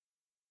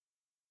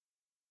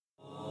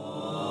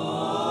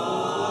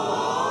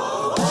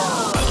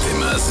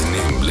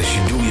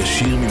לשידור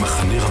ישיר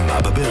ממחנה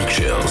רמה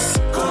בברקשיירס.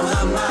 כל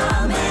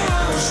רמה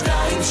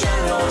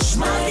 102.3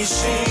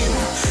 מרגישים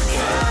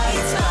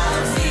קיץ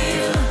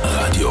באוויר.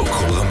 רדיו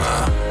כל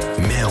רמה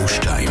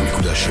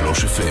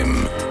 102.3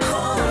 FM.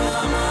 כל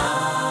רמה.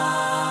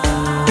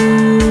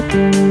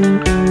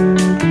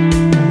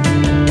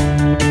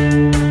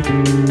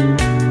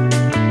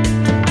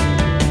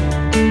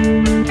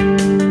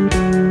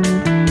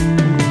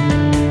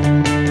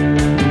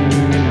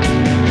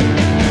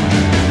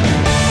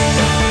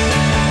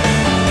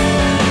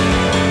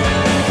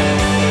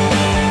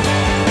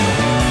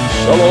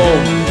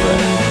 Shalom,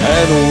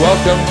 and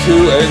welcome to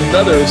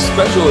another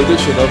special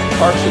edition of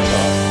Parsha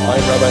Talk.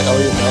 I'm Rabbi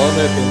Elliot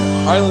Melamed in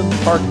Highland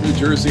Park, New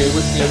Jersey, and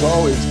with me, as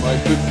always, my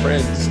good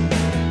friends,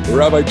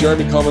 Rabbi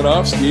Jeremy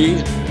Kalmanovsky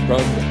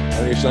from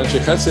Yeshivat Anshe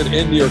Chesed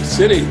in New York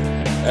City,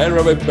 and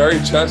Rabbi Barry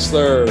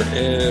Chesler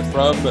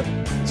from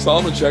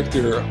Solomon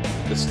Schechter,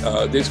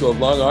 Day School of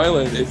Long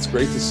Island. It's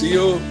great to see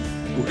you.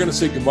 We're going to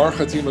say Gemar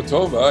Chatima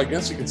Tova. I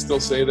guess you can still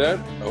say that.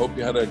 I hope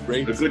you had a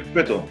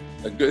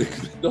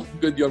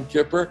good Yom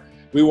Kippur.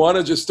 We want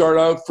to just start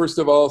out, first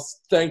of all,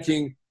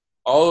 thanking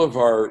all of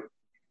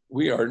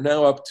we are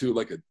now up to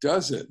like a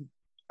dozen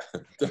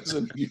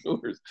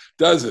viewers,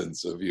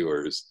 dozens of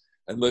viewers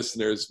and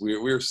listeners.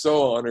 We're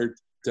so honored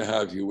to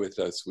have you with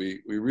us.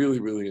 We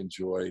really, really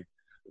enjoy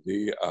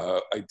the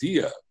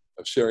idea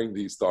of sharing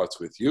these thoughts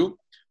with you.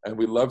 And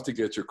we love to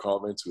get your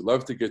comments. We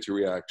love to get your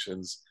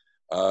reactions.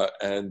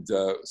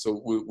 So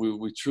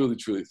we truly,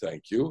 truly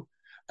thank you.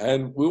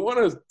 And we want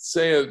to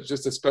say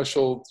just a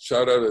special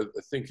shout out,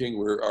 thinking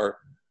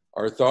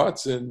our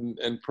thoughts and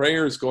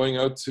prayers going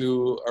out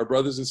to our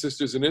brothers and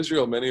sisters in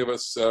Israel. Many of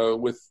us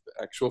with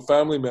actual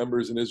family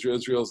members in Israel.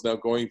 Israel is now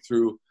going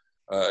through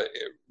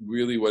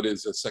really what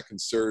is a second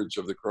surge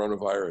of the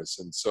coronavirus.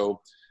 And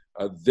so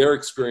their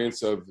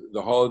experience of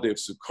the holiday of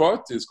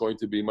Sukkot is going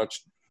to be much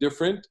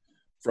different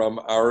from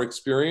our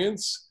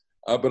experience.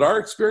 But our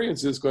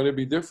experience is going to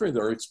be different.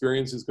 Our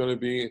experience is going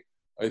to be,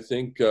 I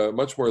think,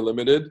 much more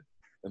limited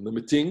and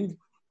limiting.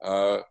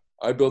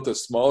 I built a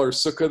smaller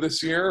sukkah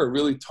this year, a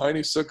really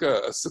tiny sukkah,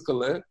 a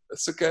sukkah.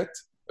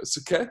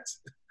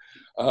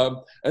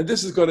 And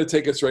this is going to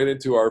take us right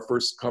into our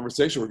first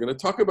conversation. We're going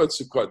to talk about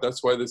Sukkot.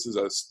 That's why this is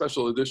a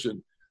special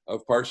edition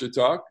of Parsha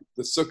Talk,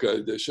 the Sukkah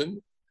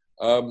edition.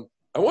 I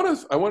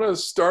want to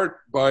start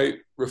by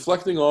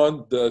reflecting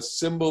on the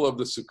symbol of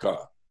the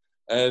Sukkah.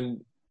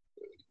 And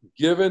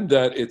given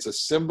that it's a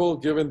symbol,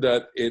 given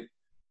that it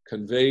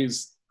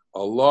conveys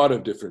a lot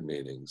of different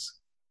meanings,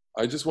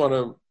 I just want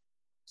to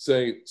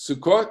say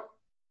Sukkot,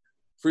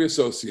 free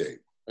associate.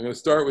 I'm going to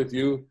start with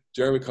you,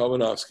 Jeremy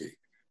Kalmanovsky.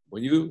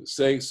 When you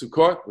say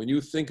Sukkot, when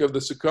you think of the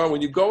Sukkah,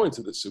 when you go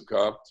into the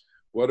Sukkah,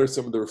 what are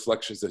some of the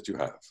reflections that you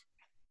have?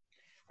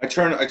 I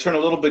turn a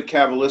little bit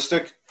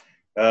Kabbalistic.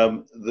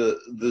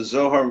 The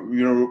Zohar,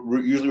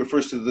 usually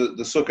refers to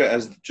the Sukkah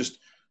as just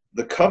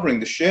the covering,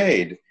 the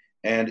shade.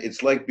 And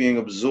it's like being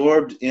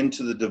absorbed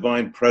into the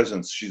divine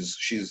presence.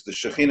 She's the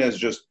Shekhinah is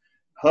just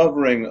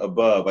hovering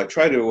above. I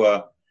try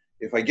to,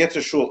 if I get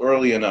to shul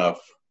early enough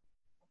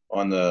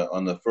on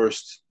the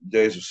first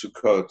days of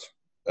Sukkot,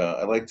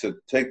 I like to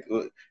take.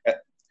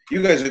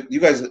 You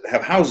guys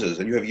have houses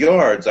and you have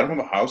yards. I don't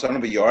have a house. I don't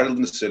have a yard. I live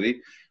in the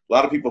city. A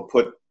lot of people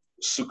put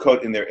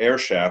Sukkot in their air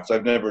shafts.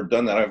 I've never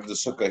done that. I have the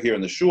Sukkah here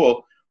in the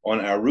shul on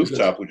our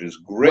rooftop, which is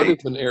great. What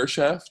is an air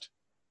shaft?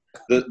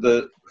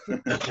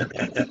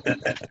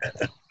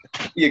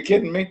 You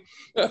kidding me?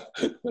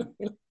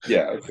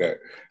 Yeah, okay.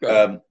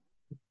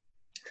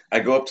 I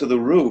go up to the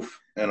roof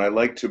and I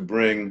like to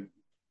bring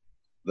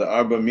the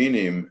Arba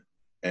Minim,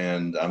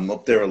 and I'm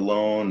up there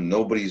alone,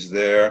 nobody's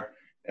there,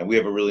 and we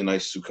have a really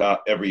nice sukkah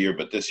every year,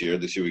 but this year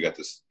we got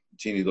this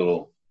teeny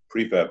little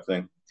prefab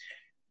thing,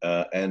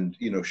 and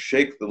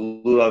shake the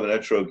lulav and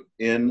etrog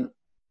in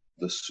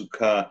the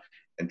sukkah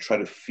and try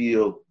to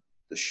feel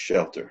the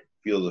shelter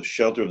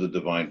of the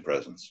divine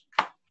presence.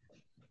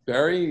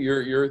 Barry,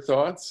 your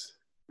thoughts?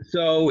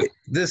 So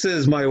this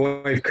is my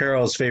wife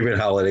Carol's favorite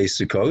holiday,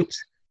 Sukkot.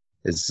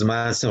 It's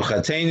Zman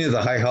Simchatenu.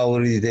 The high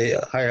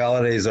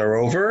holidays are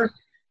over,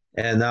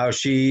 and now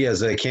she,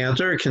 as a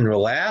cantor, can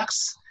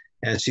relax,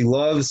 and she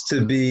loves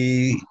to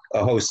be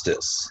a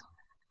hostess.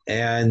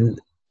 And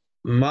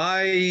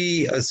my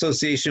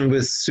association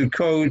with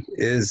Sukkot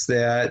is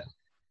that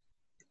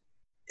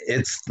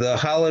it's the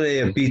holiday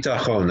of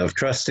bitachon, of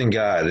trusting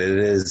God. It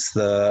is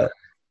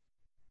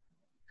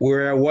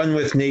we're at one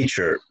with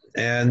nature.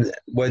 And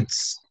what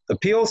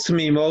appeals to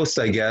me most,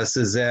 I guess,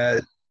 is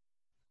that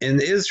in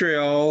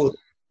Israel,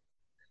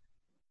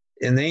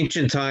 in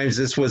ancient times,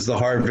 this was the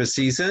harvest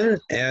season.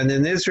 And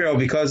in Israel,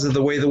 because of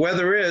the way the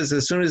weather is,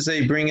 as soon as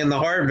they bring in the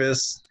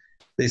harvest,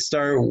 they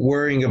start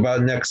worrying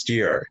about next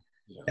year.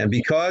 Yeah. And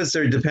because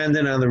they're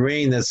dependent on the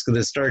rain that's going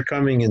to start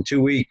coming in 2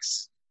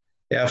 weeks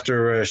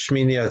after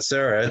Shmini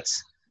Atzeret,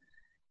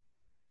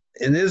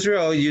 in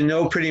Israel, you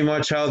know pretty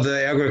much how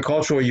the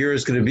agricultural year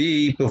is going to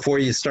be before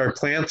you start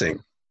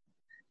planting.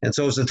 And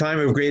so it's a time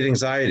of great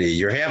anxiety.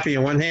 You're happy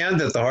on one hand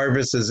that the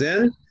harvest is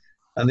in.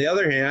 On the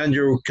other hand,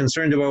 you're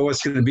concerned about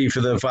what's going to be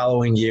for the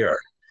following year.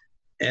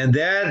 And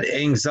that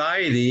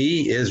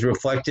anxiety is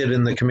reflected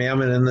in the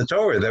commandment in the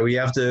Torah that we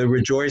have to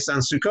rejoice on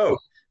Sukkot.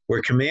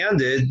 We're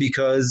commanded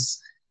because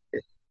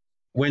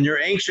when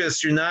you're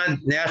anxious, you're not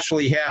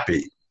naturally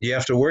happy. You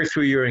have to work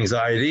through your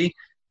anxiety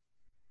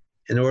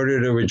in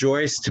order to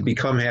rejoice, to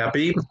become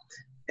happy.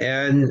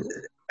 And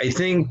I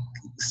think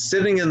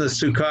sitting in the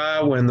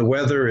sukkah when the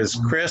weather is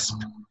crisp,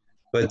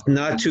 but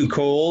not too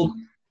cold,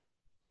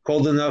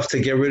 cold enough to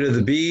get rid of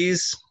the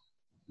bees,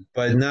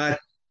 but not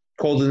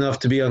cold enough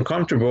to be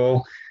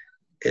uncomfortable,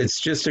 it's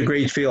just a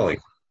great feeling.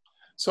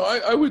 So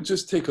I would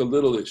just take a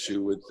little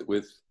issue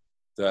with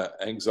the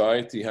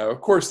anxiety. How, of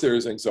course, there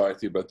is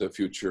anxiety about the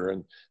future,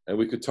 and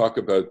we could talk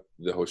about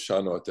the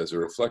Hoshanot as a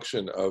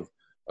reflection of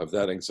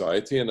that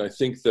anxiety. And I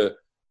think that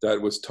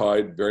was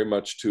tied very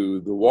much to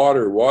the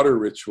water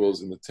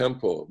rituals in the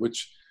temple,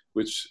 which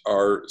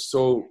are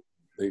so,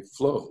 they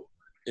flow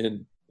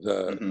in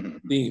the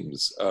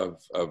themes of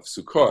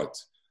Sukkot.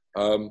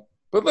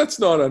 But let's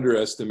not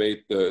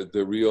underestimate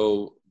the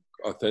real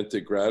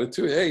authentic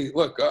gratitude. Hey,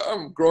 look,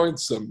 I'm growing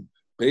some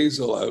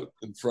basil out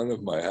in front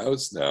of my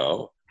house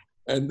now,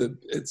 and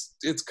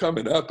it's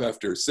coming up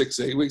after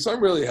 6-8 weeks.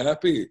 I'm really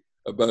happy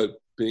about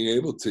being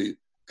able to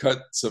cut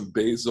some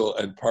basil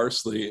and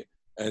parsley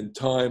and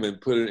thyme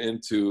and put it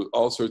into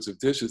all sorts of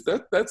dishes.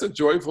 That's a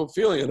joyful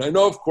feeling. And I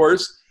know, of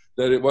course,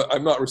 that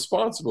I'm not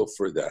responsible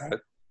for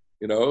that.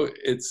 You know,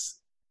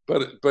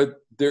 but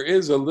there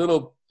is a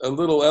little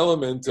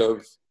element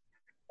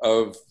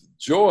of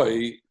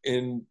joy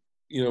in,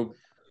 you know,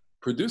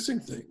 producing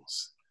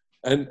things,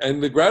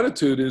 and the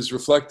gratitude is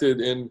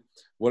reflected in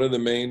one of the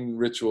main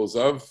rituals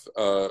of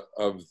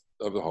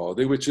the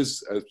holiday, which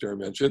is, as Jerry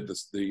mentioned,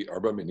 the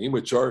Arba Minim,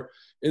 which are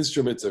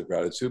instruments of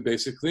gratitude,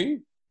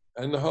 basically,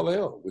 and the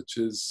Hallel, which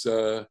is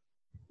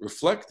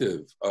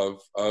reflective of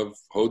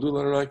Hodu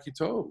L'Adonai Ki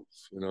Tov,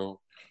 you know.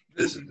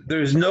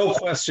 There's no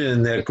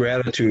question that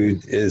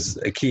gratitude is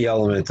a key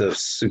element of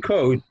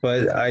Sukkot,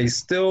 but I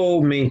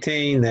still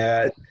maintain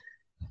that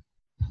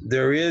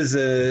there is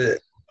an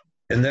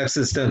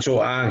existential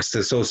angst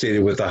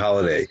associated with the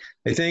holiday.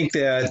 I think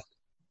that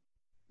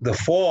the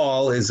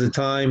fall is a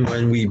time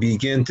when we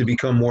begin to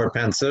become more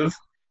pensive.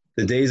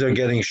 The days are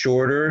getting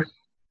shorter.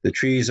 The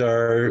trees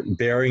are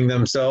bearing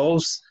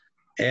themselves.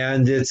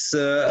 And it's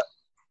a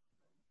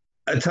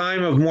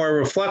time of more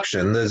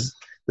reflection.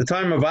 The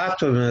time of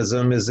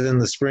optimism is in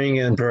the spring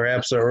and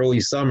perhaps the early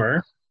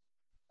summer,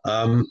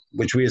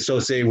 which we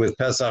associate with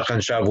Pesach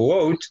and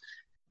Shavuot.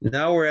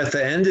 Now we're at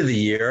the end of the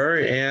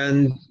year,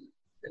 and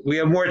we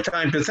have more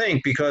time to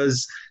think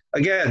because,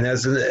 again,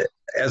 as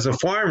a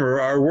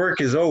farmer, our work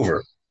is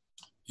over.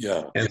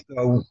 Yeah. And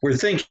so we're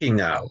thinking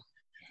now.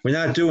 We're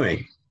not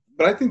doing.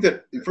 But I think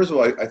that, first of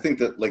all, I think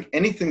that like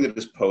anything that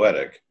is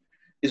poetic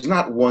is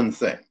not one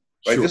thing,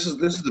 right? Sure. This is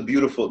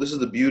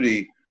the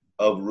beauty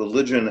of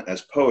religion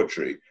as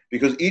poetry,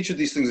 because each of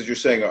these things that you're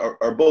saying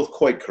are both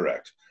quite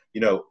correct.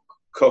 You know,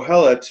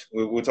 Kohelet,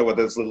 we'll talk about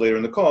that a little later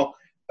in the call.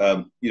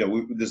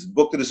 This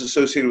book that is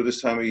associated with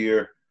this time of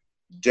year,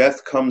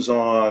 death comes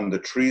on, the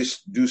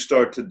trees do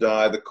start to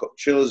die, the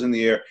chill is in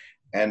the air,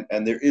 and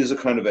there is a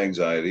kind of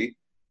anxiety.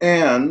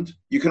 And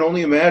you can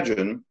only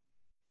imagine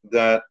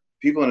that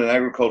people in an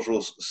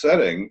agricultural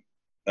setting,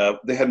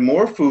 they had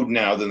more food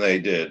now than they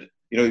did.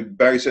 You know,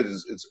 Barry said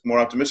it's more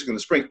optimistic in the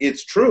spring.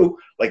 It's true.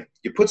 Like,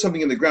 you put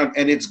something in the ground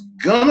and it's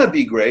gonna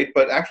be great,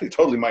 but actually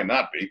totally might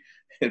not be.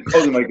 It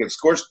totally might get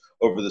scorched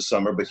over the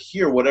summer. But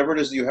here, whatever it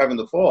is that you have in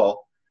the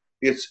fall,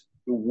 it's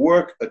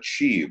work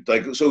achieved.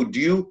 Like, so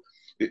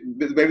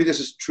maybe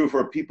this is true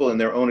for people in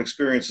their own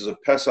experiences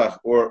of Pesach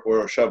or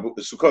Shavuot,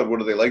 Sukkot. What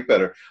do they like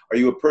better? Are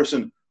you a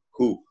person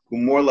who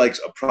more likes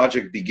a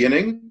project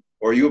beginning,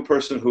 or are you a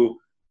person who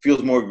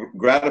feels more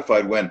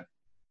gratified when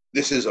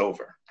this is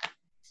over?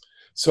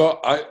 So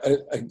I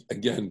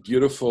again,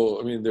 beautiful.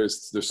 I mean,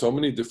 there's so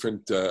many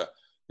different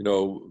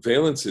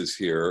valences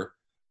here.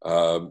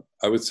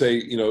 I would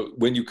say,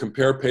 when you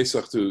compare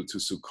Pesach to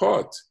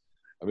Sukkot,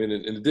 I mean,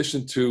 in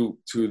addition to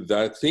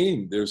that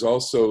theme, there's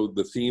also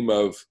the theme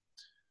of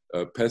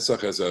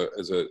Pesach as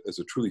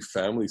a truly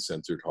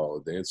family-centered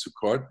holiday, and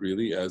Sukkot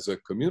really as a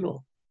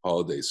communal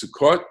holiday.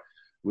 Sukkot,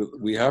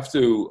 we have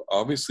to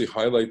obviously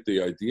highlight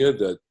the idea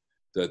that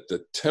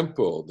the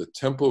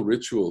temple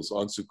rituals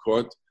on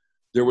Sukkot,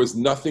 there was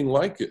nothing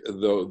like it,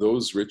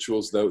 those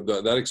rituals,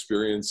 that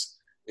experience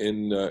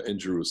in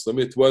Jerusalem.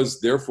 It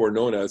was therefore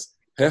known as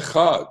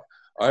Hechag.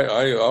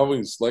 I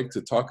always like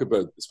to talk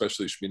about,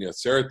 especially Shmini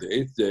Atzeret, the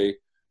 8th day,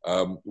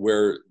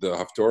 where the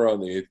Haftorah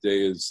on the 8th day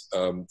is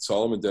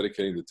Solomon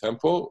dedicating the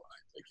temple.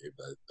 I gave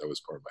that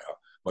was part of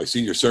my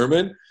senior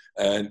sermon.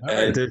 And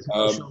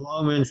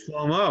Shalom and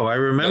Shlomo. I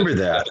remember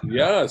that.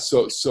 Yeah.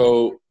 So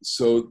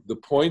the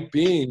point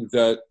being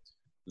that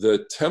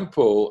the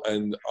temple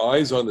and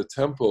eyes on the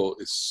temple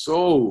is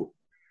so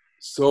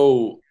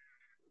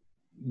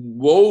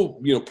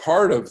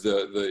part of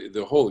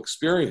the whole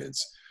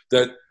experience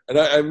that. And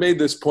I made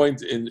this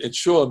point in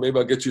Shul, and maybe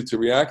I'll get you to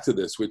react to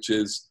this, which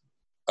is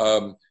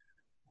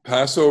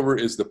Passover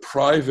is the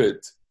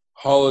private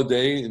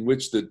holiday in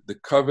which the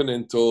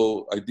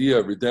covenantal idea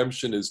of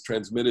redemption is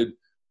transmitted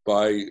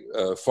by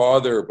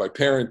father, by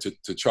parent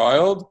to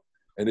child,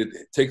 and it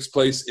takes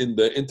place in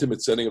the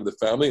intimate setting of the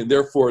family, and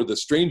therefore the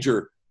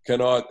stranger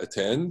cannot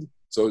attend.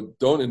 So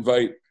don't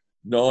invite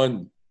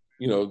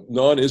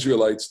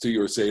non-Israelites to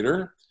your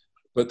Seder.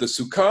 But the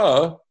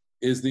Sukkah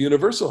is the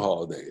universal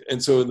holiday.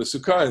 And so in the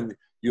Sukkah, and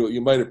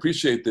you might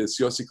appreciate this,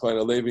 Yossi Klein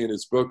Halevi in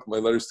his book, My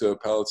Letters to a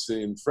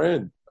Palestinian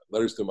Friend,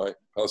 Letters to My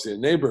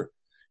Palestinian Neighbor,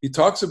 he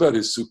talks about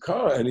his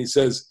Sukkah, and he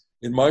says,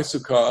 in my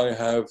Sukkah, I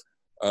have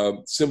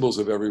symbols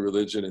of every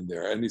religion in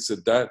there. And he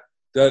said that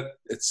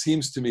it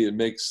seems to me it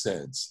makes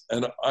sense.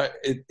 And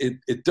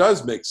it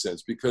does make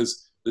sense,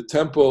 because the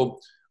temple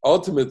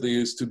ultimately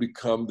is to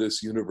become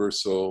this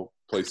universal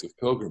place of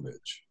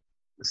pilgrimage.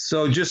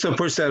 So just to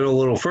push that a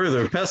little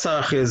further,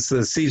 Pesach is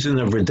the season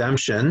of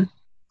redemption,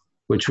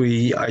 which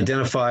we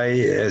identify,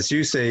 as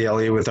you say,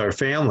 Elliot, with our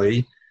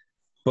family.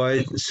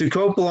 But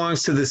Sukkot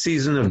belongs to the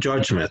season of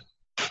judgment.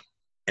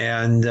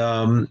 And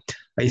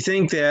I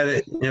think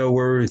that,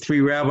 we're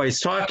three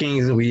rabbis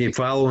talking, we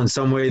follow in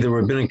some way the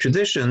rabbinic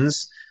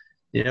traditions.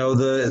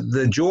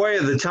 The joy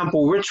of the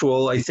temple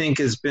ritual, I think,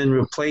 has been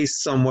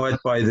replaced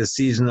somewhat by the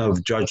season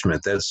of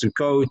judgment. That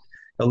Sukkot,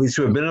 at least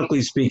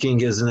rabbinically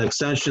speaking, is an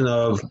extension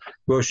of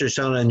Rosh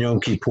Hashanah and Yom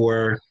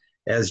Kippur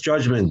as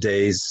judgment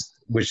days,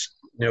 which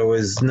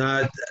is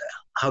not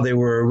how they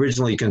were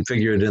originally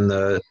configured in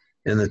the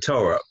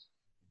Torah.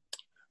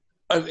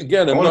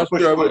 Again, I'm not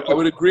sure I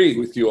would agree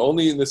with you,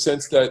 only in the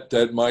sense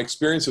that my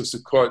experience of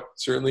Sukkot,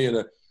 certainly in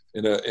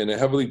a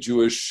heavily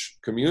Jewish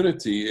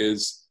community,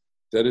 is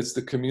that it's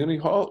the community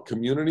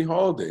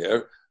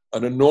holiday.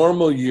 On a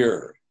normal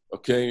year,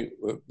 okay,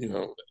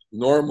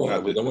 normal, I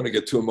don't want to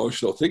get too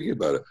emotional thinking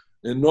about it.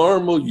 In a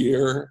normal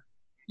year,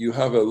 you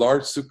have a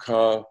large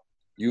sukkah,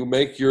 you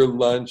make your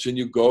lunch, and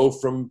you go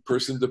from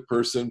person to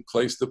person,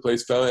 place to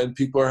place, and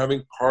people are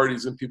having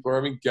parties, and people are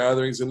having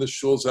gatherings, and the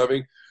shul's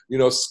having,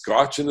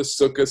 scotch in the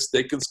sukkah,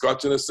 steak and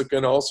scotch in the sukkah,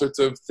 and all sorts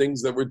of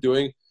things that we're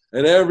doing.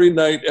 And every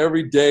night,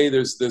 every day,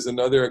 there's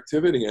another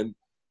activity, and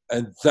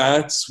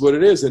that's what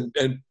it is. And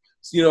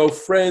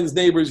friends,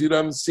 neighbors you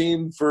haven't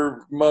seen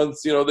for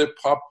months, they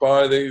pop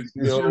by,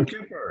 Yom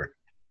Kippur.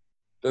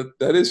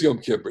 That is Yom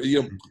Kippur.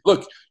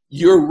 Look,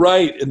 you're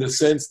right in the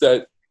sense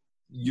that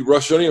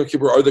Rosh Hashanah and Yom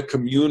Kippur are the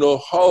communal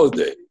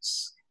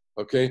holidays,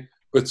 okay?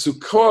 But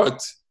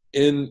Sukkot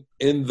in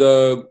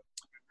the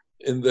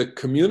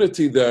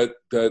community that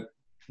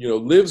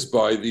lives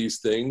by these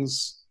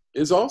things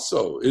is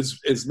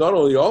not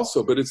only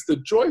also, but it's the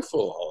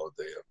joyful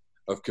holiday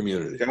of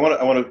community. I want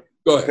to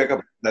go ahead. Pick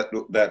up that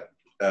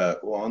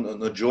on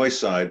the joy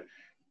side,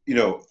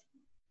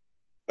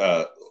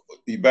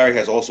 Barry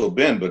has also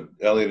been, but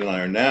Elliot and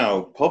I are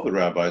now pulpit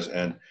rabbis,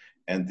 and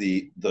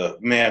the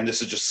man,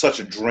 this is just such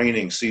a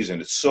draining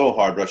season. It's so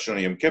hard, Rosh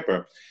Hashanah Yom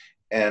Kippur,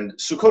 and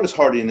Sukkot is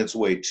hard in its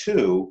way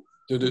too.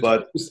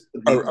 But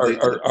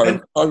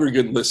our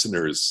congregant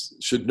listeners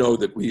should know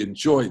that we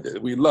enjoy this.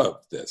 We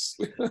love this.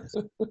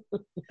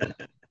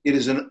 It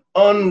is an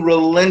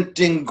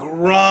unrelenting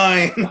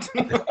grind.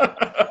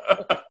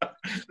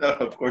 No,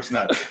 of course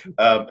not.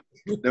 But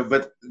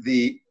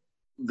the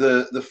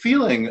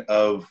feeling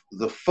of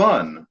the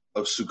fun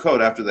of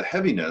Sukkot after the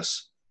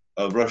heaviness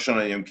of Rosh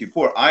Hashanah Yom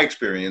Kippur, I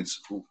experience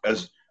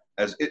as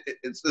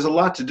there's a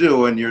lot to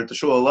do, and you're at the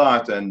shul a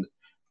lot,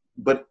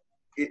 but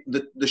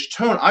the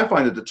tone, I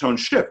find that the tone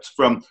shifts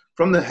from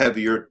the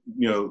heavier,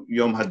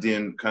 Yom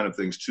Hadin kind of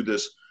things to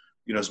this,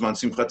 Zman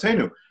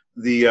Simchatenu.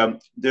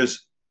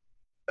 There's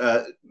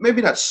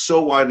maybe not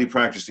so widely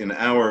practiced in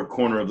our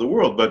corner of the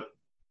world, but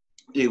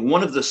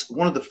one of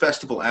the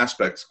festival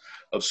aspects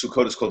of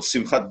Sukkot is called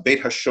Simchat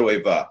Beit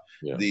HaShoeva.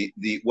 Yeah.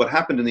 What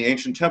happened in the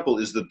ancient temple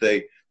is that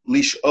they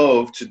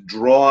lishov, to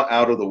draw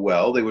out of the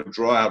well, they would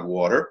draw out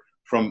water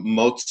from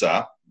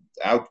Motza,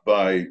 out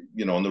by,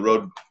 on the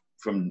road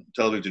from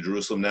Tel Aviv to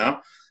Jerusalem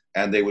now,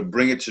 and they would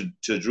bring it to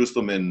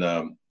Jerusalem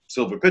in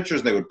silver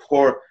pitchers, and they would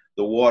pour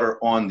the water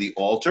on the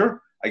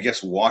altar, I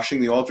guess washing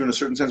the altar in a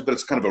certain sense, but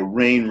it's kind of a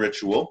rain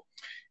ritual.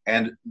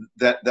 And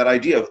that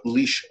idea of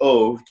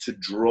lishov, to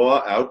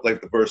draw out,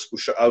 like the verse,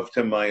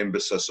 Usha'avtem mayim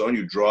b'sason,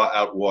 you draw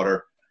out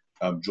water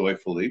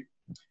joyfully.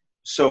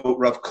 So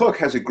Rav Kook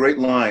has a great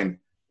line,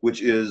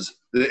 which is,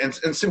 and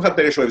Simchat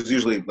Beit HaShoeva is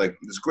usually like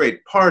this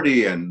great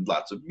party and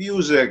lots of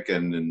music,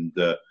 and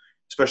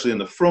especially in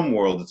the frum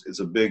world, it's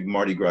a big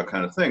Mardi Gras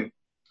kind of thing.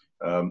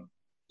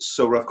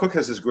 So Rav Kook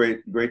has this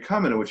great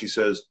comment in which he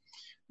says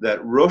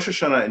that Rosh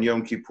Hashanah and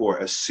Yom Kippur,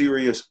 as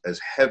serious, as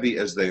heavy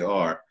as they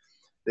are,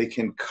 they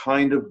can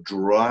kind of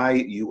dry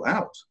you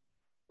out.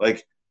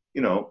 Like,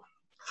 chatati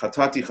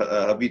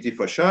haviti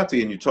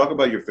fashati, and you talk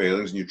about your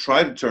failings, and you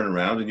try to turn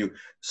around, and you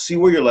see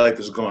where your life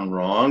has gone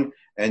wrong,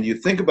 and you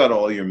think about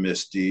all your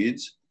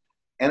misdeeds.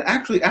 And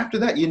actually, after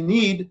that, you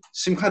need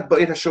Simchat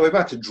Beit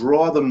HaShoeva to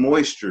draw the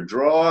moisture,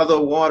 draw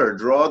the water,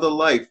 draw the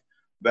life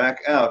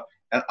back out.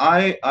 And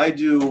I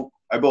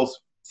both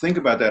think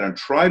about that and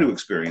try to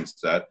experience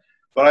that,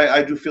 but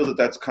I do feel that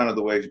that's kind of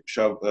the way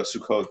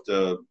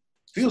Sukkot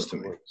feels to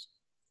me.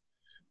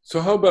 So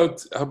how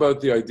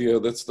about the idea?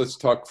 Let's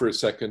talk for a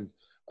second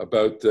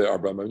about the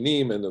Arba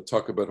Minim, and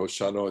talk about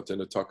Hoshanot,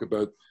 and talk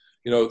about,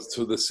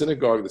 so the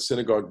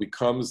synagogue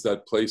becomes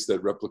that place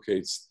that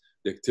replicates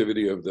the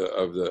activity of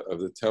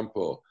the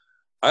temple.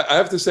 I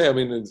have to say, I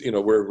mean,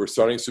 we're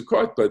starting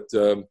Sukkot, but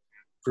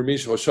for me,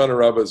 Hoshana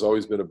Rabbah has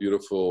always been a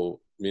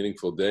beautiful,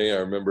 meaningful day. I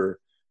remember,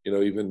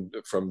 even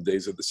from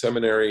days of the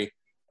seminary,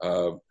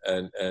 there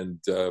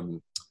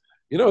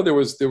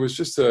was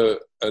just an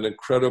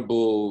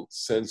incredible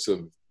sense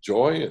of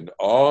joy and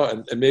awe,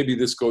 and maybe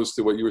this goes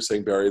to what you were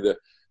saying, Barry,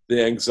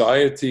 the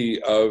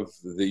anxiety of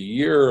the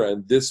year,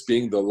 and this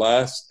being the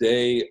last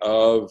day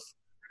of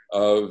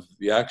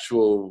the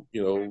actual,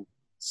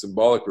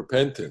 symbolic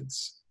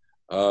repentance.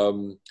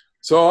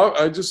 So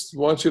I just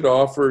want you to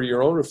offer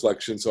your own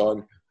reflections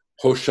on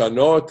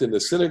Hoshanot in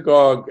the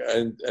synagogue,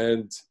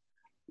 and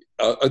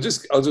I'll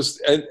just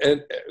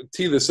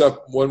tee this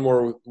up one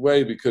more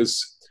way,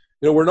 because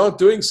we're not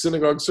doing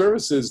synagogue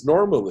services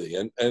normally,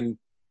 and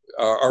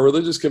our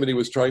religious committee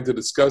was trying to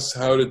discuss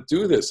how to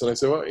do this, and I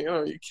said, well,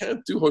 you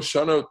can't do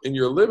Hoshana in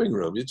your living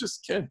room. You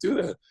just can't do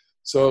that.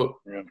 So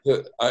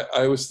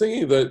I was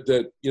thinking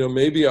that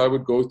maybe I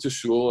would go to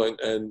shul,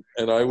 and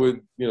I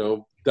would,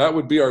 that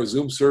would be our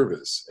Zoom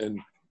service, and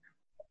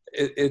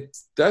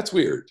that's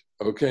weird,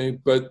 okay?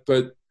 But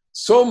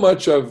so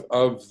much of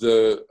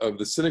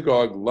the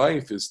synagogue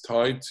life is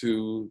tied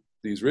to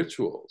these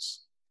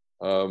rituals,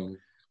 and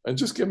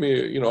just give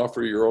me,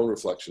 offer your own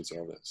reflections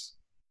on this,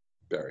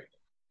 Barry.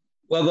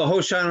 Well, the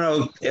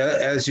Hoshana,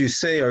 as you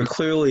say, are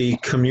clearly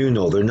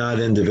communal. They're not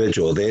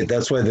individual.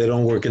 That's why they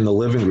don't work in the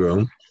living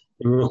room.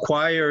 It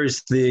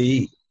requires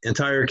the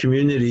entire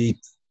community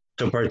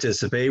to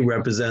participate,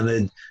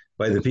 represented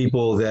by the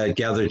people that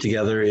gather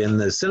together in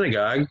the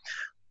synagogue.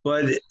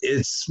 But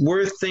it's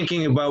worth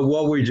thinking about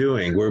what we're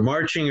doing. We're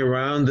marching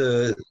around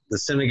the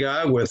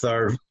synagogue with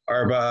our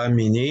Arba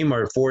Minim,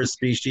 our 4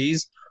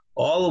 species,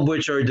 all of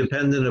which are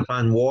dependent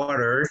upon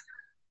water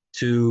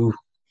to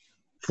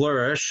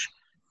flourish.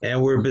 And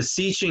we're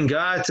beseeching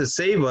God to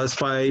save us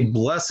by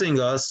blessing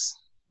us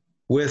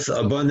with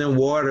abundant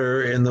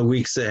water in the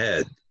weeks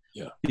ahead.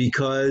 Yeah.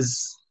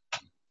 Because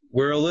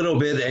we're a little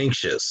bit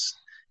anxious.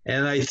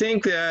 And I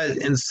think that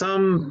in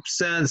some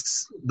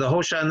sense, the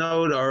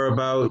Hoshanot are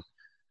about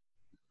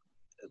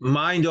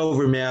mind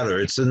over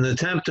matter. It's an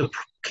attempt to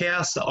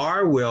cast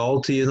our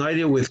will, to unite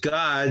it with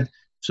God,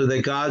 so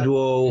that God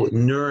will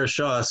nourish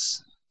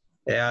us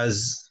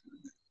as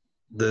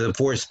the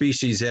 4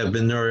 species have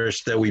been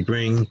nourished that we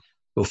bring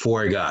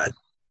before God.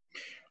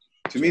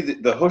 To me,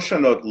 the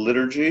Hoshanot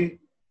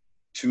liturgy,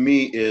 to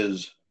me,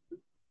 is,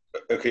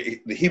 okay,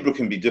 the Hebrew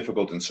can be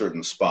difficult in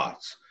certain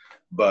spots,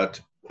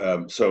 but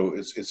so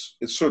it's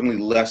certainly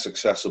less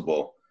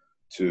accessible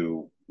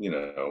to,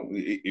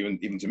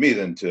 even to me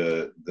than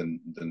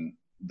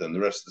the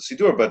rest of the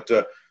Siddur. But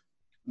the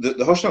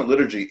Hoshanot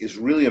liturgy is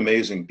really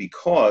amazing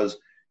because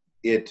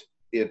it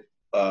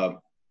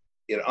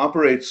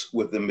operates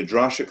with the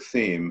midrashic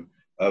theme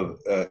of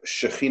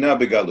Shekhinah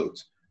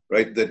Begalut,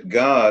 right? That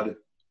God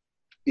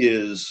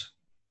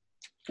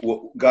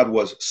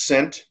was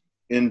sent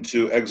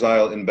into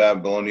exile in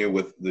Babylonia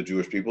with the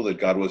Jewish people, that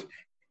God was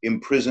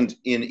imprisoned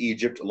in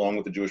Egypt along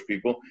with the Jewish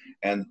people,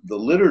 and the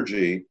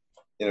liturgy,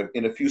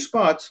 in a few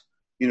spots,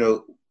 in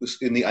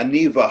the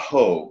Ani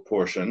Vaho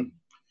portion,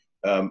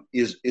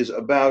 is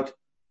about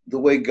the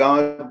way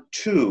God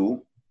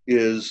too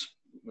is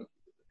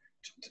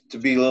to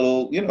be a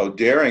little,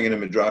 daring in a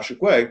midrashic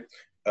way,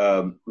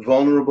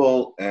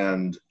 vulnerable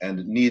and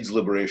needs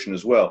liberation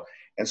as well.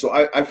 And so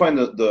I find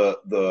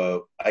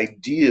the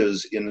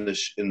ideas in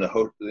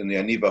the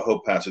Ani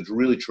Vaho passage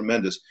really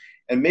tremendous.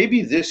 And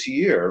maybe this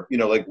year,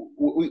 like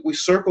we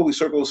circle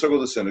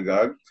the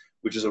synagogue,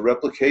 which is a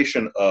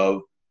replication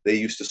of, they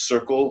used to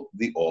circle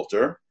the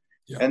altar,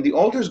 and the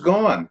altar's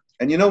gone.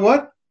 And you know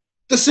what?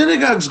 The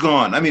synagogue's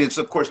gone. I mean, it's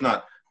of course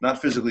not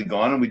physically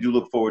gone, and we do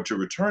look forward to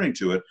returning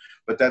to it.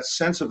 But that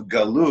sense of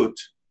galut,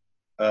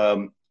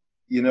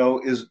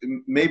 is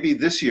maybe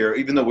this year,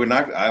 even though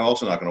I'm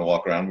also not going to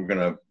walk around. We're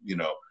going to,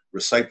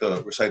 recite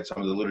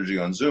some of the liturgy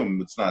on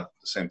Zoom. It's not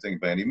the same thing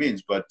by any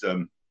means, but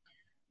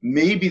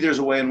maybe there's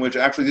a way in which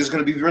actually this is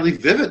going to be really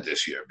vivid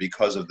this year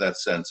because of that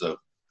sense of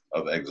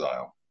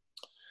exile.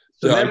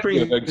 So Yeah, that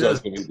brings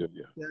us,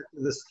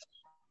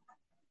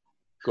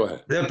 Go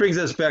ahead. that brings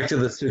us back to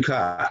the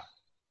Sukkah.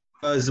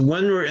 Because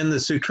when we're in the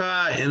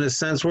Sukkah, in a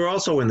sense, we're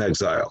also in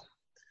exile,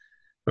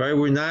 right?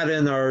 We're not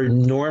in our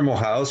normal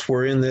house.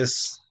 We're in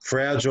this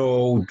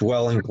fragile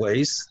dwelling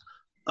place.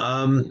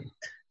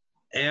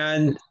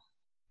 And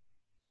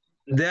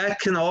that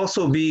can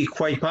also be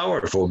quite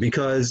powerful,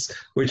 because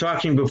we're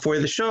talking before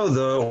the show,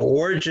 the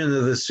origin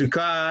of the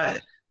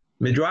Sukkah,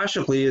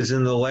 midrashically, is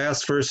in the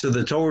last verse of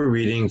the Torah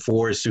reading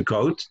for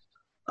Sukkot,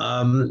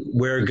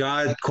 where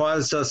God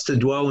caused us to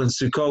dwell in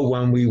Sukkot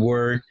when we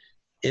were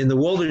in the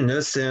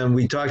wilderness, and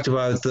we talked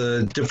about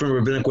the different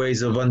rabbinic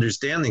ways of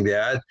understanding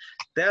that.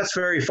 That's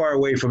very far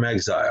away from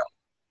exile,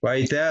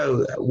 right?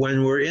 That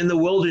when we're in the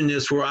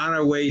wilderness, we're on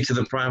our way to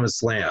the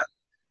promised land.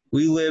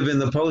 We live in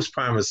the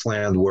post-Promised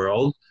Land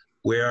world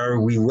where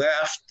we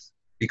left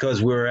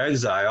because we were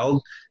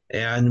exiled,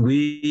 and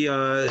we,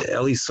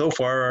 at least so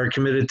far, are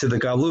committed to the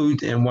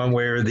Galut in one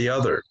way or the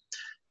other.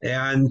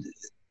 And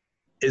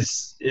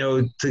it's,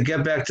 to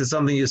get back to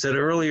something you said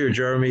earlier,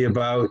 Jeremy,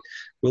 about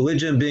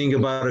religion being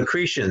about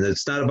accretion.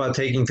 It's not about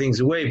taking things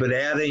away, but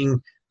adding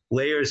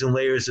layers and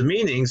layers of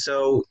meaning.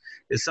 So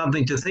it's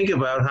something to think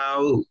about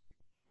how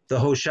the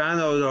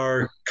Hoshanot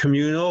are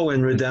communal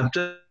and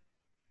redemptive,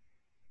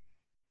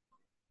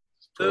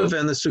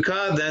 and the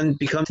Sukkah then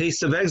become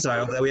taste of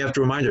exile that we have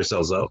to remind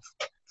ourselves of.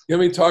 Let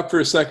me talk for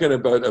a second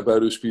about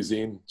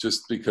Ushpizin,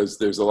 just because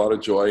there's a lot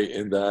of joy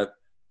in that.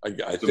 I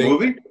The think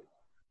movie?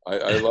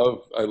 I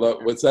love.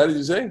 What's that? Did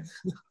you say?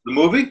 The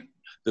movie?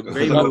 The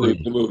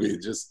movie.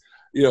 Just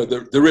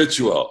the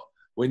ritual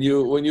when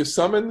you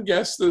summon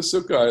guests to the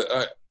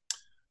sukkah.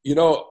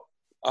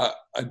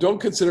 I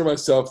don't consider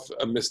myself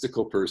a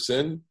mystical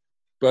person,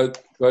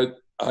 but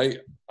I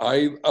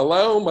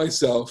allow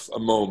myself a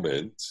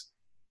moment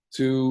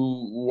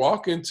to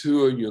walk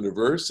into a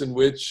universe in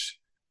which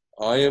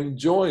I am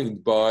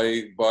joined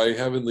by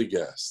heavenly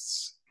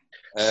guests.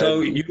 And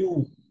so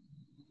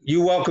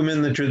you welcome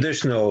in the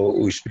traditional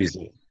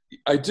Ushpizin.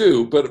 I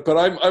do, but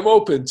I'm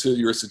open to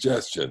your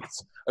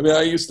suggestions. I mean,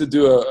 I used to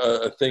do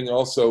a thing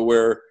also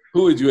where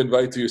who would you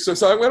invite to your sukkah?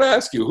 So I'm going to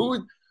ask you, who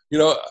would,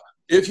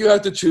 if you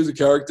had to choose a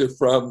character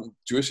from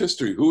Jewish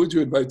history, who would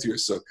you invite to your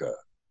sukkah?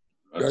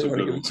 That's You a want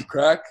to good give one. it a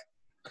crack?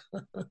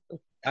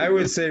 I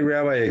would say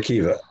Rabbi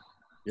Akiva.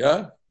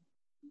 Yeah?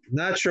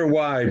 Not sure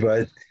why,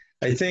 but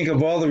I think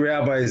of all the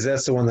rabbis,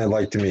 that's the one I'd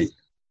like to meet.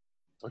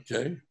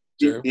 Okay.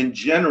 In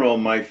general,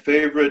 my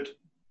favorite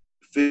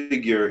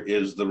figure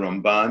is the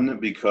Ramban,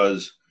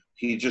 because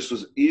he just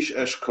was Ish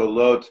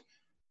Eshkolot,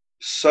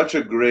 such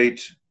a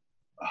great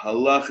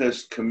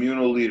halachist,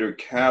 communal leader,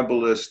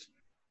 Kabbalist.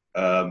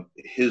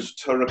 His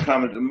Torah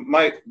comment,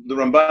 the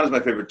Ramban is my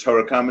favorite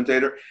Torah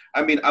commentator.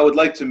 I mean, I would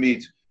like to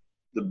meet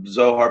the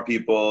Zohar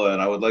people, and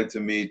I would like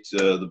to meet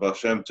the Baal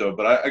Shem Tov,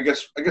 but I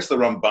guess the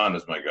Ramban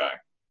is my guy.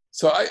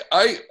 So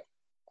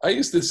I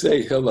used to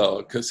say Hillel,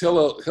 because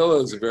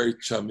Hillel is a very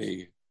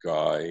chummy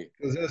guy.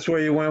 Because that's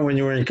where you went when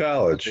you were in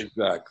college.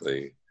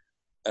 Exactly.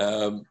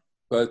 So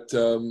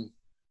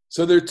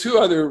there are two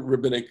other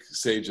rabbinic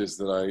sages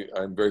that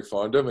I'm very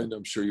fond of, and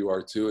I'm sure you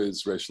are too,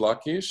 is Resh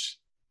Lakish.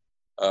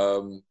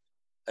 I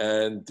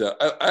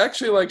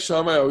actually like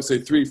Shammai. I would say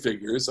three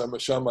figures. I'm a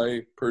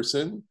Shammai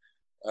person.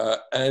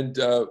 And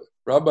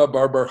Rabba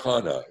Bar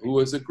Chana, who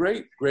was a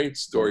great, great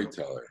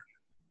storyteller.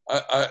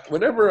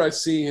 Whenever I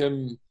see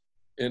him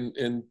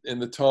in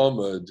the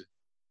Talmud,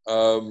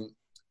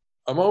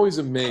 I'm always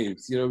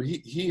amazed.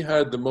 He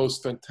had the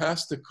most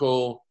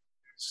fantastical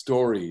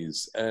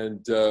stories,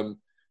 and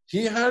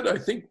he had, I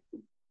think,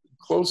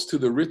 close to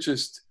the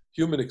richest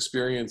human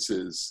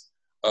experiences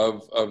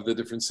of the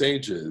different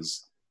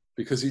sages,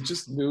 because he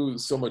just knew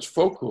so much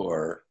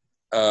folklore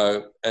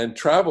and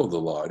traveled a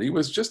lot. He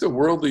was just a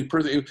worldly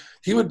person.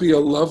 He would be a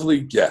lovely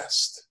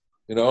guest.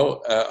 I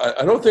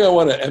don't think I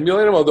want to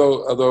emulate him,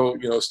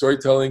 although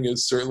storytelling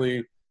is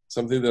certainly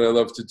something that I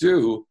love to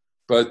do.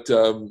 But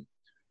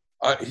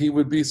he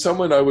would be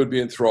someone I would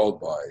be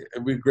enthralled by,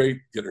 and be a great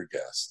dinner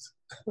guest.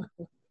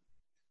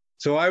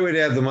 So I would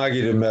add the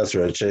Maggid of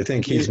Mesrich. I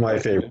think he's my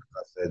favorite.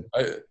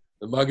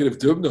 The Maggid of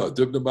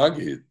Dubno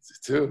Maggid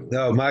too.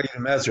 No, Maggid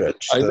of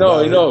Mesrich. I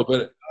know,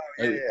 but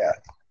Yeah.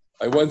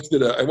 I once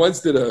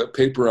did a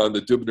paper on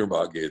the Dubner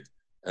Maggid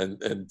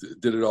and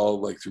did it all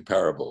like through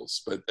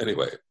parables. But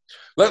anyway,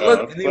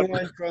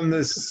 Anyone from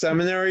the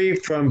seminary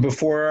from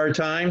before our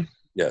time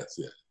yes.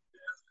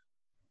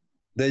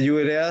 that you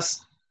would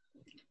ask?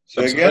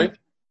 Say I'm again? sorry?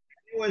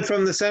 Anyone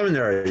from the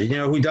seminary,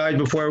 who died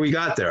before we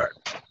got there?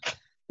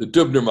 The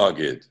Dubner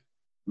Maggid.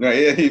 No,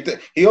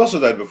 he also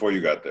died before you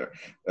got there.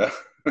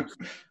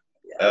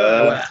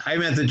 I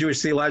meant the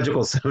Jewish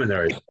Theological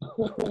Seminary.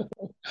 All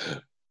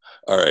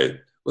right.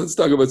 Let's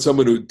talk about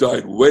someone who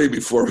died way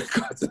before we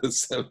got to the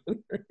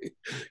seminary.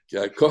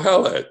 Yeah,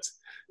 Kohelet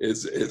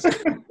is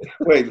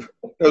Wait,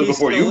 that was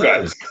before you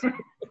got lives.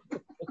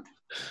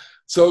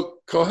 So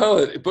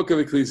Kohelet, Book of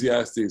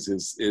Ecclesiastes,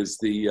 is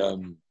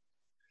the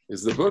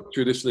book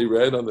traditionally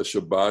read on the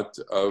Shabbat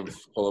of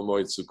Chol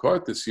HaMoed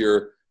Sukkot. This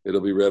year it'll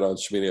be read on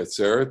Shmini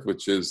Atzeret,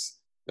 which is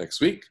next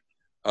week.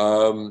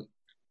 But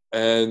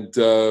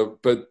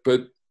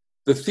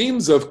the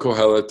themes of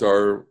Kohelet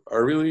are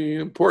really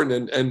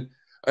important, and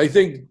I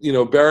think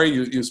Barry,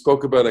 you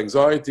spoke about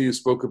anxiety, you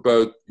spoke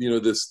about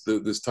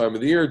this time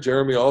of the year.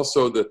 Jeremy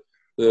also the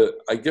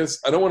I guess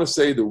I don't want to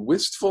say the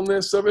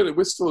wistfulness of it.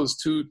 Wistful is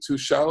too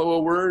shallow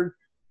a word,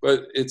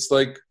 but it's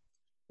like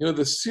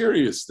the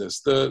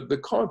seriousness, the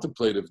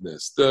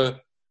contemplativeness,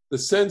 the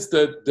sense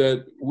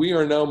that we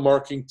are now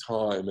marking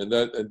time, and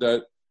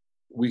that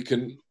we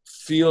can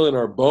feel in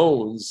our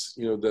bones,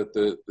 that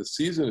the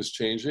season is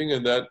changing,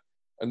 and that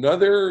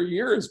another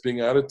year is being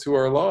added to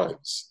our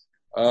lives.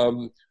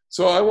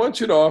 So I want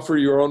you to offer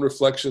your own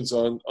reflections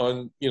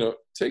on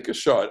take a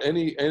shot,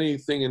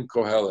 anything in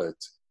Kohelet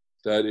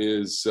that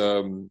is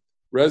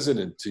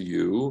resonant to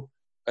you,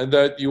 and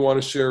that you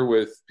want to share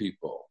with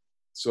people.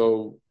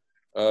 So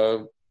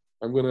I'm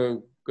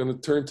gonna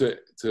turn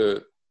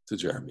to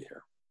Jeremy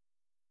here.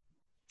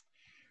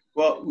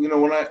 Well,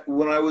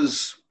 when I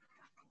was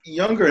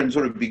younger and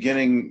sort of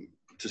beginning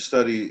to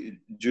study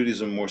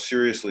Judaism more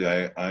seriously,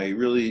 I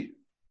really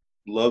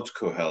loved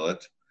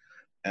Kohelet,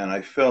 and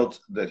I felt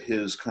that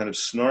his kind of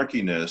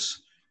snarkiness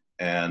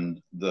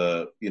and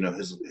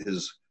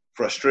his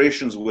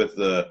frustrations with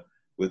the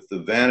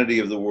vanity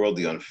of the world,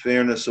 the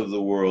unfairness of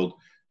the world,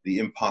 the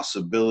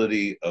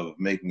impossibility of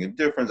making a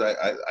difference.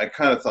 I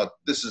kind of thought,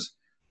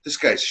 this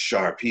guy's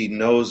sharp. He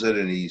knows it,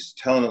 and he's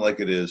telling it like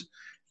it is.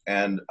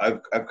 And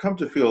I've come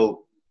to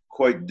feel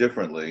quite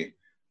differently,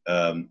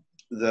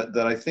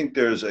 that I think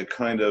there's a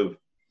kind of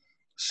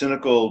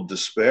cynical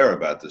despair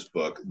about this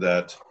book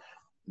that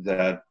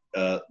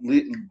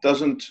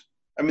doesn't.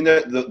 I mean,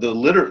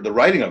 the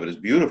writing of it is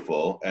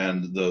beautiful,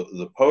 and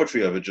the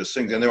poetry of it just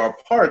sings. And there are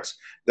parts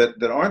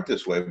that aren't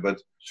this way,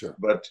 but Sure.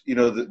 But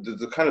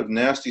the kind of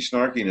nasty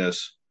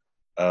snarkiness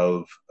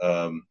of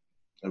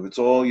it's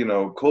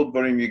all cold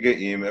barim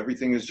yigeim,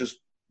 everything is just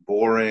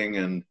boring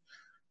and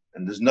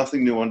there's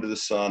nothing new under the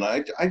sun.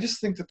 I just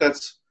think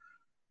that's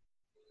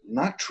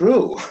not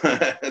true.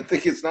 I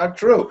think it's not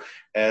true.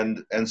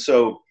 And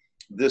so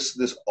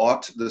this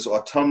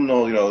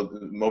autumnal,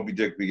 Moby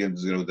Dick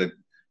begins, that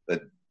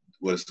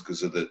was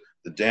because of the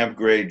damp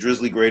gray,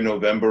 drizzly gray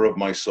November of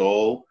my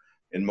soul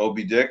in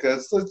Moby Dick.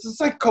 It's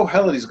like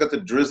Kohelet. He's got the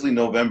drizzly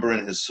November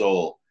in his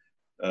soul.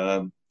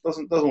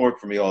 Doesn't work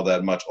for me all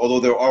that much, although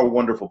there are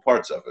wonderful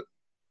parts of it.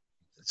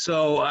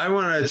 So I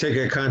want to take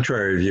a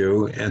contrary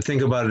view and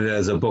think about it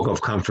as a book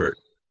of comfort.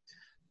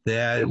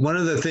 That one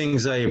of the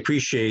things I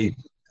appreciate,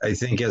 I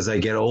think, as I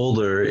get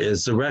older,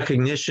 is the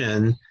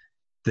recognition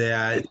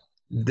that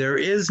there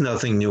is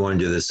nothing new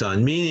under the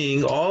sun,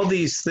 meaning all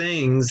these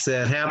things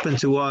that happen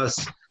to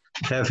us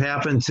have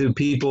happened to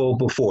people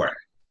before,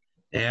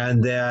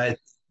 and that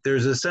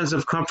there's a sense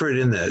of comfort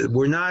in that.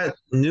 We're not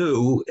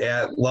new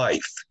at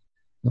life.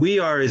 We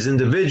are, as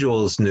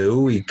individuals,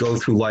 new. We go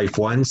through life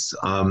once,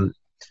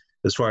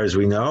 as far as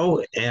we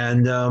know,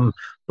 and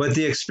but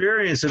the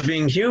experience of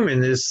being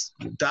human is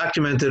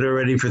documented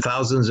already for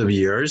thousands of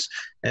years,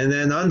 and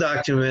then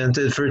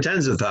undocumented for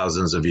tens of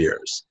thousands of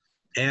years.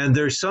 And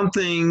there's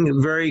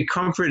something very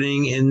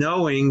comforting in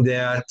knowing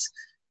that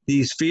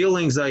these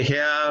feelings I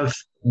have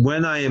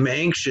when I am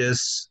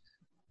anxious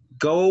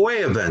go away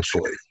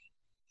eventually.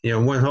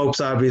 One hopes,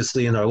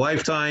 obviously, in our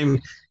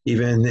lifetime,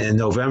 even in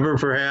November,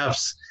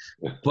 perhaps,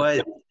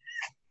 but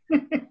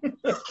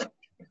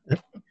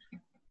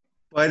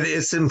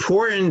it's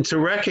important to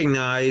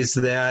recognize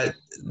that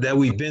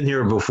we've been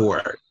here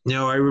before.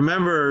 I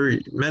remember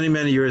many,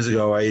 many years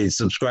ago, I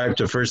subscribed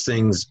to First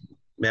Things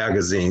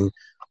magazine,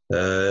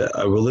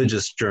 a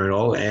religious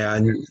journal,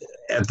 and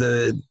at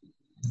the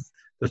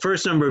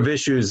first number of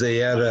issues, they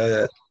had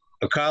a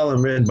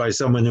column written by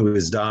someone who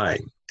was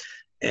dying.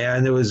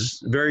 And it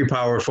was very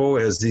powerful,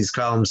 as these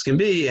columns can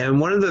be. And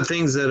one of the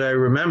things that I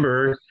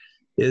remember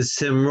is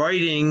him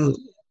writing,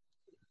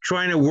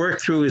 trying to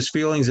work through his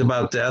feelings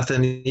about death.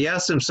 And he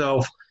asked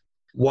himself,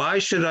 why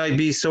should I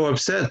be so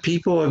upset?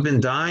 People have been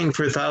dying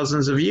for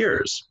thousands of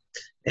years.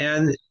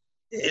 And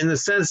in the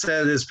sense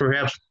that is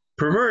perhaps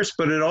perverse,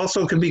 but it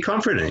also can be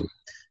comforting.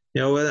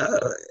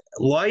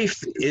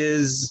 Life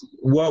is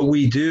what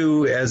we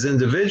do as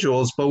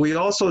individuals, but we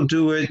also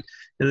do it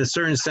in a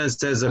certain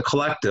sense as a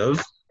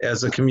collective,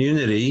 as a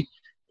community.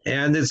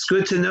 And it's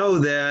good to know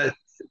that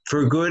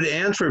for good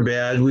and for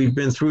bad, we've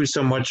been through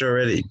so much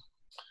already.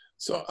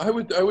 So I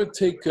would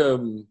take,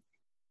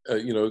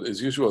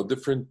 as usual, a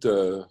different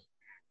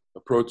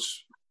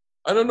approach.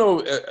 I don't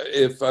know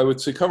if I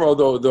would say comfort,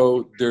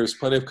 although there's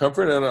plenty of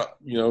comfort, and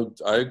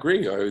I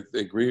agree. I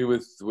agree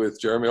with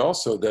Jeremy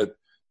also that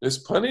there's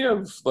plenty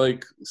of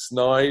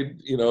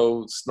snide,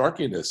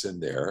 snarkiness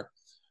in there.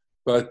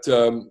 But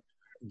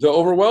the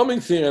overwhelming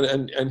thing,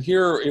 and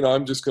here,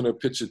 I'm just going to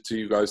pitch it to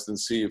you guys and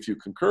see if you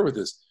concur with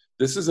this.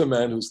 This is a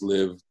man who's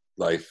lived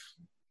life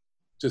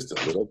just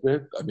a little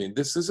bit. I mean,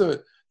 this is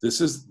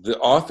the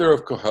author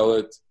of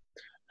Kohelet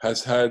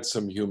has had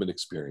some human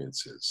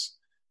experiences.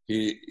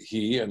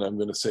 He, and I'm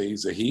going to say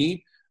he's a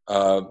he,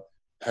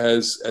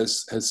 has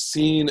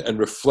seen and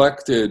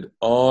reflected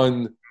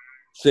on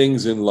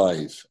things in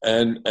life.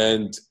 And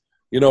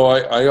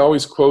I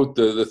always quote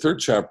the third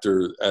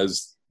chapter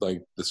as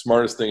like the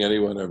smartest thing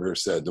anyone ever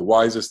said, the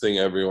wisest thing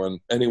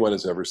anyone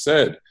has ever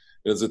said.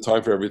 It's a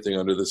time for everything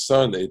under the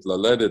sun. Eit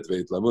laledet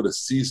veit lamut, a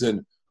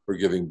season for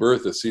giving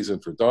birth, a season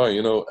for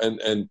dying.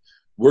 And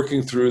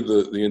working through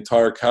the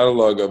entire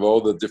catalog of all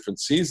the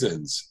different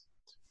seasons.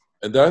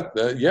 And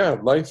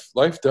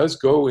life does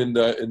go in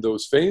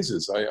those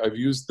phases. I've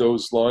used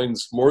those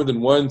lines more than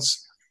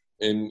once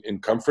in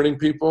comforting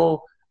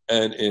people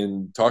and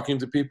in talking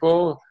to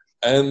people.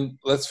 And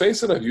let's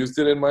face it, I've used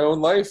it in my own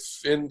life,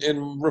 in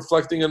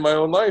reflecting in my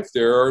own life.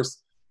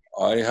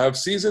 I have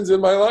seasons in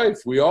my life.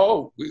 We've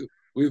all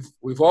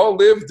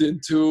lived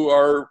into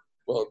our,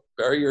 well,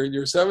 Barry, you're in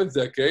your seventh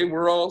decade.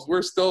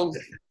 We're still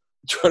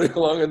trotting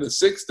along in the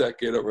sixth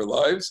decade of our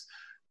lives.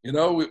 You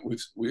know,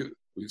 we've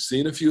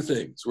seen a few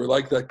things. We're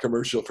like that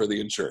commercial for the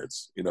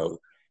insurance. You know,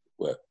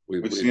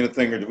 we've seen a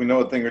thing, or do we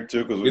know a thing or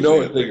two? Because we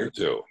know a thing or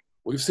two.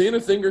 We've seen a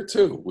thing or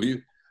two.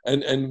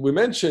 And we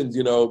mentioned,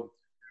 you know,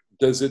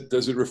 does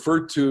it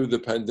refer to the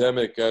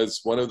pandemic as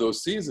one of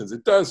those seasons?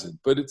 It doesn't,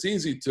 but it's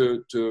easy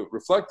to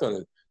reflect on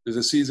it. There's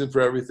a season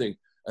for everything.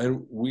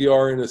 And we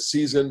are in a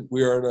season,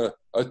 we are in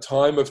a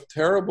time of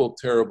terrible,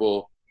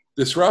 terrible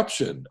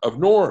disruption of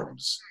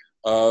norms,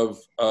 of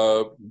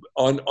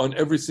on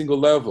every single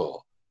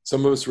level.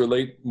 Some of us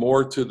relate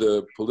more to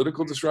the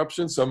political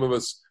disruption. Some of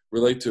us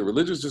relate to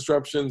religious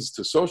disruptions,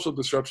 to social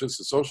disruptions,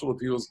 to social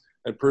appeals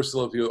and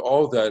personal appeal,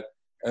 all of that.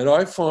 And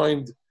I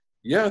find,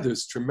 yeah,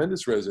 there's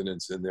tremendous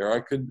resonance in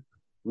there.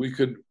 We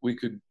could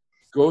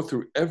go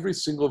through every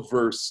single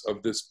verse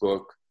of this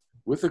book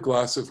with a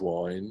glass of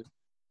wine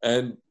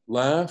and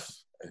laugh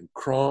and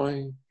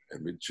cry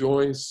and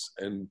rejoice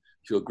and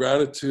feel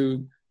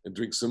gratitude and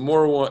drink some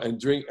more wine and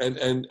drink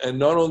and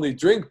not only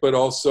drink, but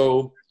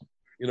also,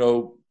 you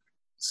know,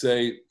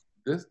 say,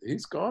 this,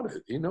 he's got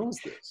it. He knows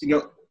this. You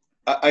know,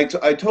 I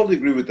totally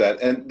agree with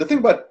that. And the thing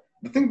about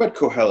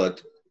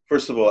Kohelet,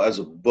 first of all, as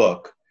a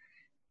book,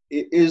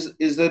 is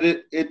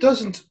that it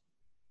doesn't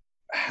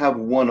have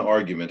one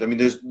argument. I mean,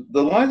 there's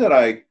the line that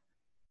at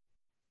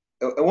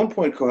one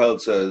point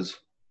Kohelet says,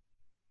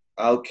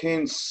 Al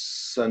kain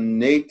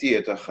saneti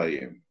et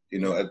hachayim, you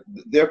know,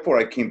 therefore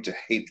I came to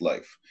hate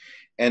life.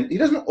 And he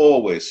doesn't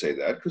always say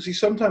that, because he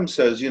sometimes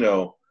says, you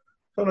know,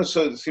 sometimes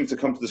seems to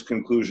come to this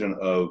conclusion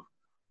of,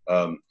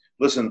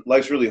 listen,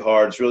 life's really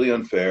hard, it's really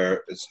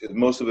unfair,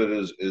 most of it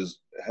is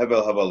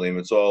hevel havalim,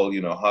 it's all,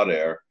 you know, hot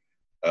air.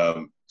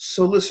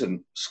 So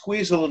listen,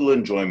 squeeze a little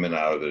enjoyment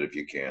out of it if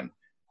you can.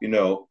 You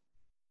know,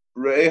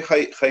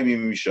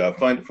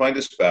 find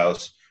a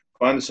spouse,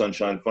 find the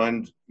sunshine,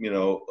 find, you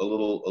know, a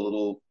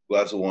little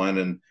glass of wine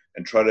and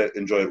try to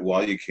enjoy it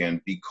while you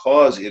can,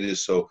 because it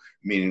is so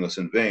meaningless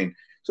and vain.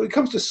 So it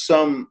comes to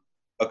some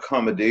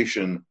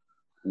accommodation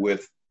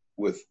with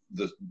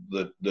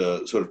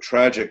the sort of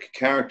tragic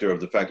character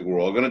of the fact that we're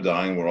all going to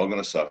die and we're all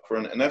going to suffer,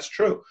 and that's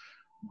true.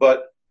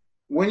 But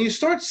when you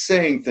start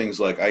saying things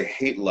like "I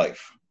hate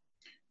life,"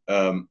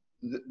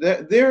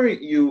 there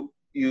you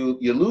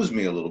lose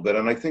me a little bit,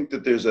 and I think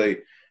that there's a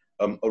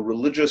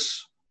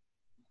religious,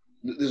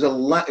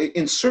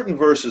 in certain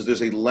verses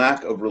there's a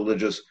lack of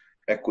religious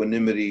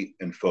equanimity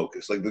and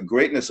focus, like the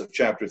greatness of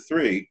chapter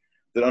 3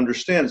 that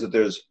understands that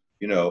there's,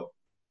 you know,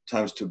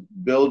 times to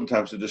build and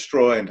times to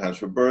destroy and times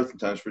for birth and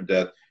times for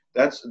death.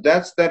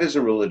 That is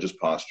a religious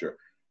posture.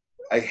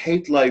 I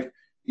hate life,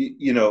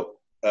 you know.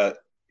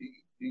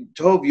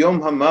 Tov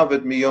yom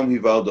hamavet mi yom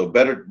hivaldo.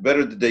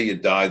 Better the day you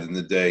die than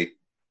the day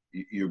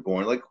you're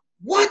born. Like,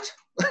 what?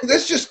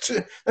 That's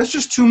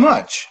just too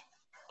much.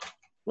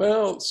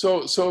 Well,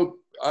 so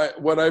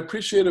what I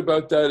appreciate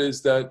about that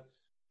is that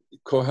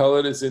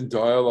Kohelet is in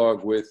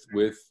dialogue with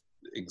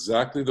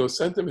exactly those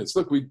sentiments.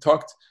 Look, we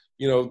talked,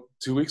 you know,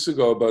 2 weeks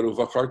ago about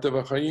uvacharta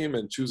v'chayim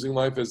and choosing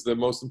life as the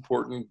most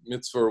important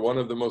mitzvah, or one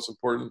of the most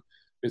important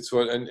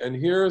mitzvah. And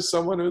here is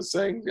someone who's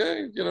saying,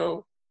 hey, you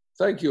know,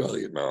 thank you,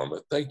 Elliot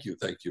Malama. Thank you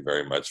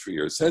very much for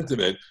your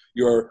sentiment,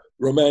 your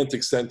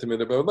romantic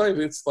sentiment about life.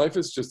 Life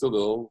is just a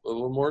little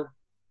more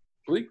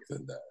bleak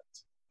than that.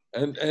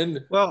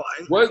 And well,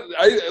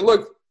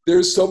 look,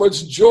 there's so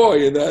much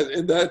joy in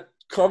that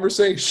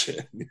conversation.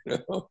 You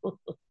know,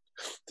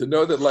 to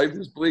know that life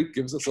is bleak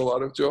gives us a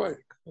lot of joy.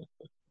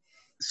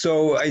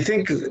 So I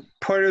think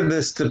part of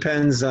this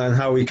depends on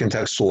how we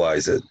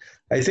contextualize it.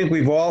 I think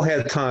we've all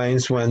had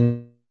times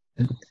when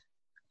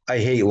I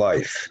hate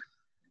life.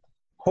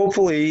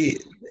 Hopefully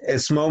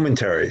it's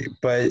momentary,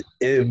 but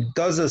it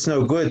does us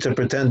no good to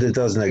pretend it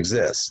doesn't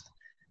exist.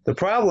 The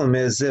problem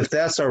is if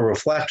that's our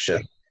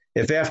reflection,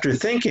 if after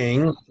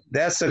thinking,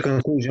 that's the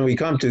conclusion we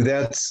come to,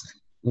 that's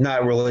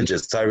not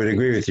religious. I would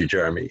agree with you,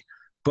 Jeremy.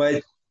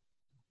 But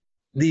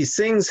these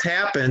things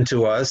happen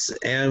to us,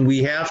 and we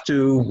have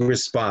to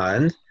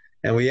respond,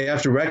 and we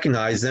have to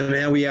recognize them,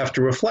 and we have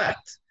to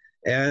reflect.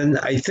 And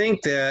I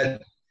think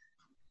that,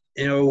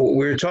 you know,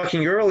 we were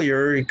talking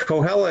earlier,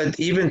 Kohelet,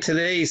 even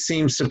today,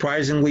 seems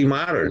surprisingly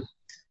modern.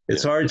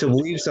 It's hard to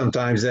believe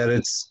sometimes that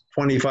it's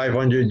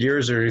 2,500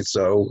 years or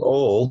so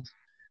old,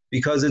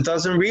 because it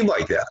doesn't read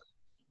like that.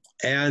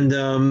 And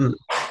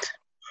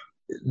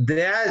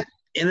that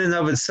in and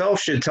of itself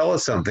should tell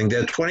us something,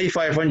 that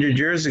 2,500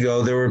 years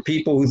ago, there were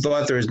people who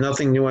thought there was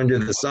nothing new under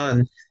the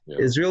sun.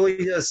 Is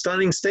really a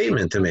stunning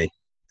statement to me.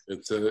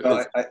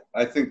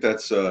 I think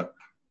that's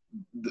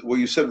what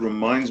you said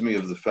reminds me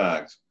of the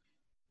fact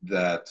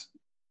that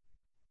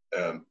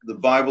the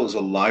Bible is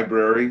a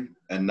library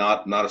and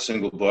not a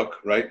single book,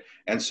 right?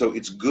 And so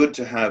it's good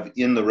to have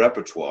in the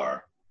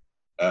repertoire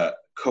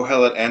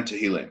Kohelet and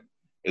Tehillim.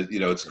 You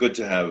know, it's good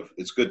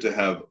to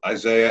have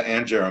Isaiah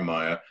and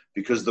Jeremiah,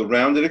 because the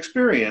rounded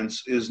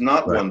experience is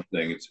not one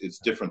thing; it's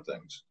different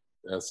things.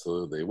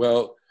 Absolutely.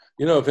 Well,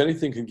 you know, if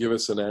anything can give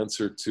us an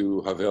answer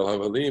to Havel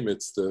Havalim,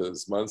 it's the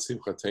Zman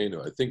Simchatenu.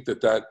 I think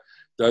that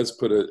does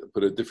put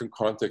a different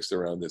context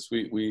around this.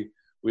 We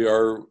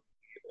are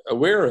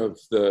aware of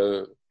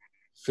the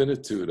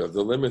finitude, of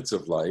the limits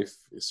of life,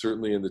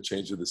 certainly in the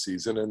change of the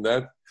season. And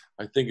that,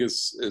 I think,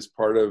 is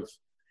part of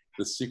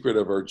the secret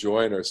of our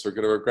joy and our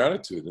circuit of our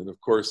gratitude. And of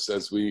course,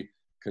 as we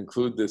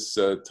conclude this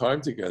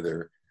time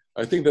together,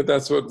 I think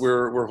that's what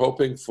we're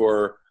hoping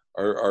for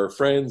our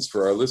friends,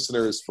 for our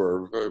listeners,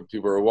 for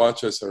people who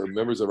watch us, our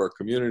members of our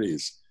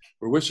communities.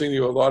 We're wishing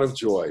you a lot of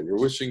joy. We're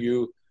wishing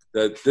you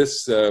that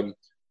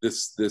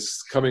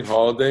this coming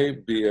holiday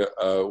be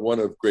one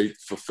of great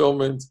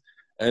fulfillment,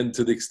 and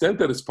to the extent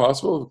that it's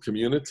possible,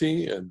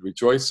 community and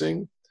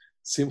rejoicing,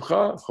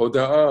 simcha,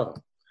 hoda'ah.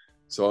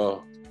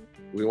 So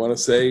we want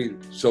to say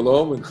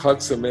shalom and chag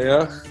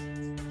sameach.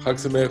 Chag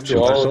sameach to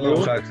all of you.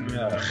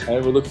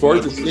 And we look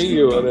forward to seeing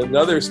you on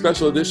another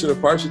special edition of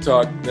Parsha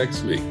Talk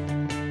next week.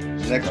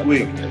 Next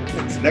week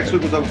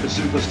we'll talk about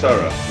Simchas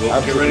Torah.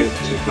 We'll get ready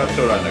for Simchas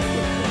Torah next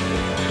week.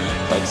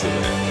 Chag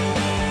sameach.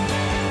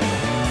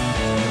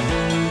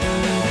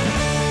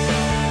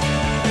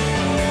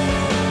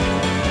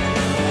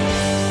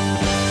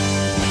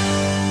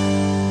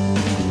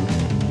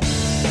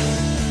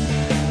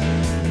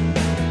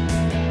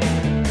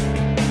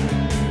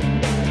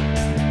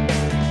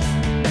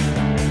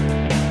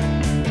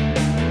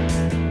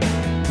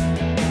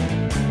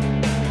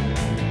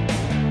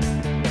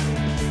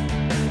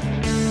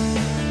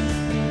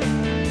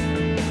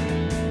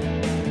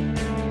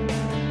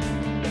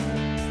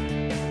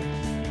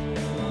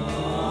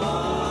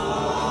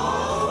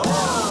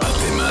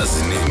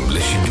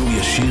 לשידור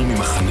ישיר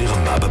ממחנה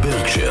רמה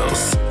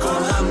בברקשיירס. כל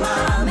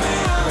רמה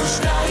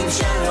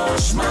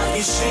 102.3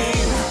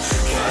 מרגישים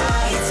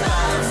קיץ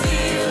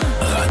באוויר.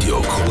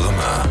 רדיו כל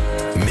רמה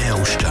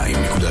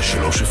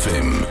 102.3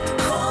 FM.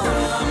 כל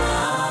רמה